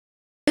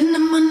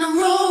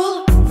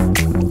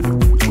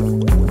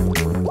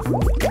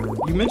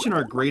mentioned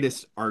our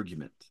greatest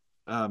argument.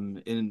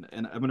 And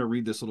I'm going to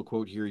read this little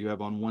quote here you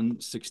have on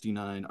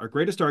 169. Our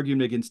greatest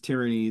argument against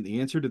tyranny, the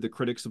answer to the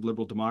critics of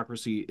liberal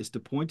democracy, is to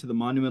point to the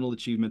monumental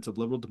achievements of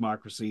liberal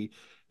democracy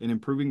in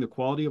improving the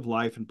quality of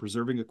life and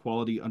preserving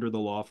equality under the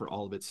law for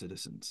all of its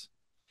citizens.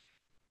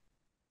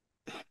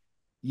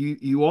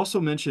 You also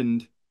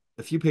mentioned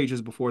a few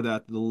pages before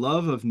that the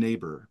love of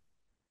neighbor.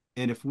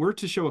 And if we're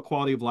to show a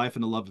quality of life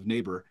and a love of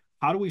neighbor,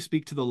 how do we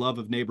speak to the love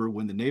of neighbor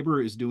when the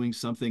neighbor is doing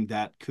something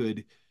that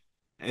could,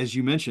 as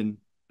you mentioned,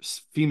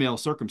 female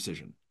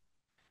circumcision,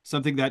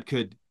 something that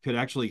could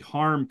actually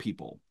harm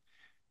people?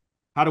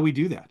 How do we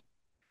do that?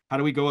 How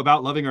do we go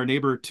about loving our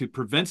neighbor to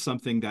prevent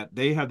something that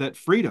they have that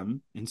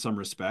freedom, in some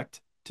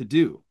respect, to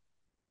do?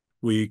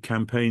 We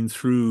campaign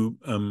through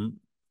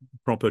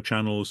proper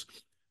channels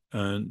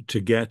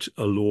to get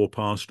a law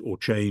passed or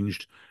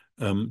changed,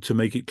 to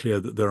make it clear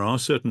that there are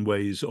certain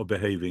ways of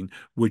behaving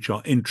which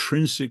are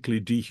intrinsically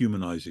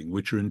dehumanizing,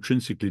 which are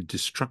intrinsically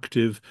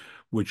destructive,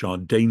 which are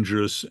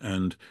dangerous,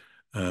 and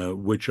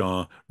which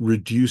are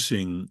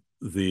reducing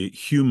the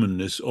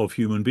humanness of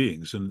human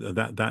beings. And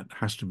that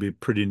has to be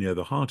pretty near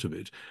the heart of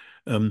it.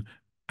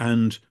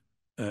 And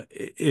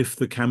if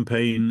the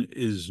campaign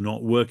is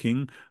not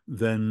working,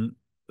 then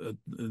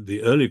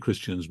the early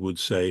Christians would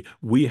say,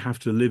 we have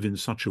to live in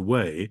such a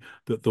way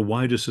that the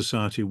wider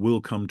society will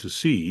come to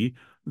see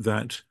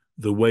that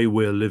the way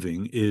we're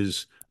living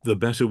is the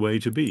better way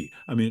to be.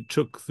 I mean, it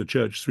took the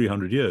church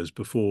 300 years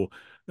before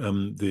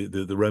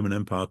the Roman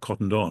Empire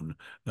cottoned on.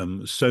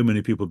 So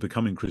many people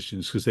becoming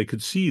Christians because they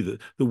could see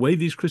that the way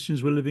these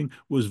Christians were living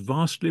was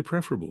vastly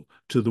preferable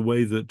to the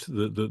way that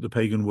the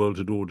pagan world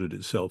had ordered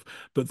itself.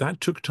 But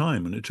that took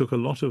time, and it took a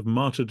lot of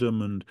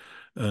martyrdom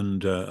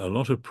and a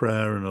lot of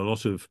prayer and a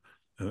lot of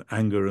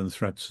anger and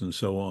threats and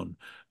so on.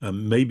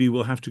 Maybe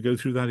we'll have to go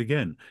through that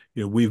again.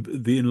 You know,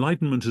 the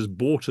Enlightenment has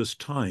bought us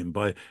time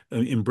by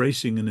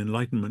embracing an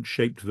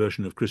Enlightenment-shaped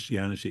version of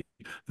Christianity.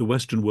 The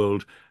Western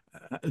world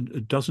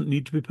doesn't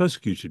need to be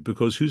persecuted,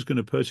 because who's going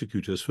to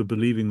persecute us for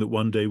believing that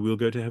one day we'll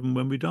go to heaven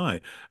when we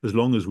die, as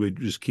long as we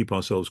just keep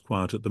ourselves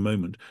quiet at the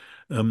moment.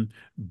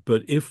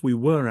 But if we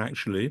were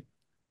actually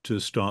to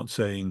start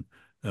saying,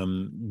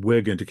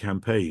 we're going to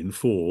campaign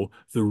for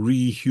the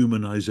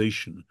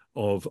rehumanization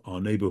of our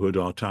neighborhood,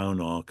 our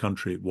town, our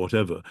country,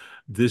 whatever,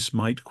 this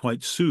might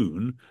quite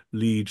soon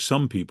lead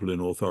some people in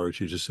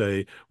authority to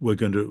say, we're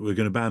going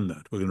to ban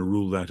that, we're going to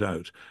rule that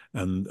out.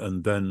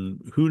 And then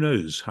who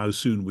knows how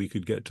soon we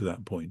could get to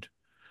that point.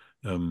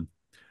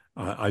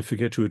 I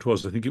forget who it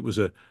was. I think it was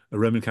a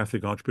Roman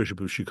Catholic Archbishop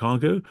of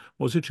Chicago,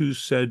 was it, who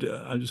said,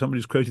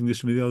 somebody's quoting this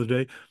to me the other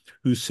day,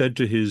 who said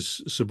to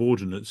his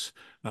subordinates,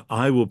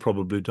 I will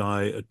probably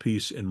die at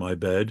peace in my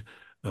bed.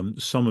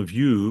 Some of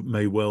you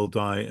may well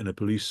die in a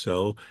police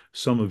cell.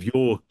 Some of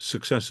your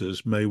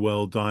successors may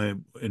well die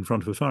in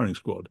front of a firing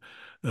squad.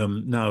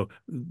 Now,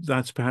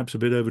 that's perhaps a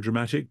bit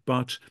overdramatic,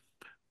 but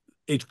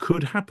it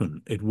could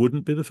happen. It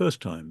wouldn't be the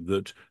first time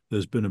that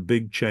there's been a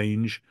big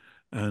change,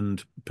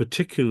 and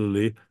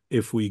particularly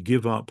if we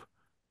give up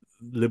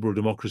liberal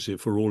democracy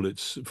for all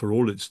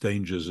its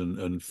dangers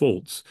and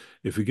faults,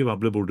 if we give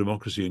up liberal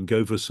democracy and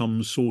go for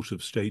some sort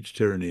of state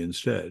tyranny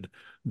instead,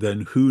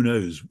 then who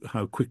knows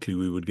how quickly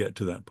we would get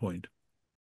to that point.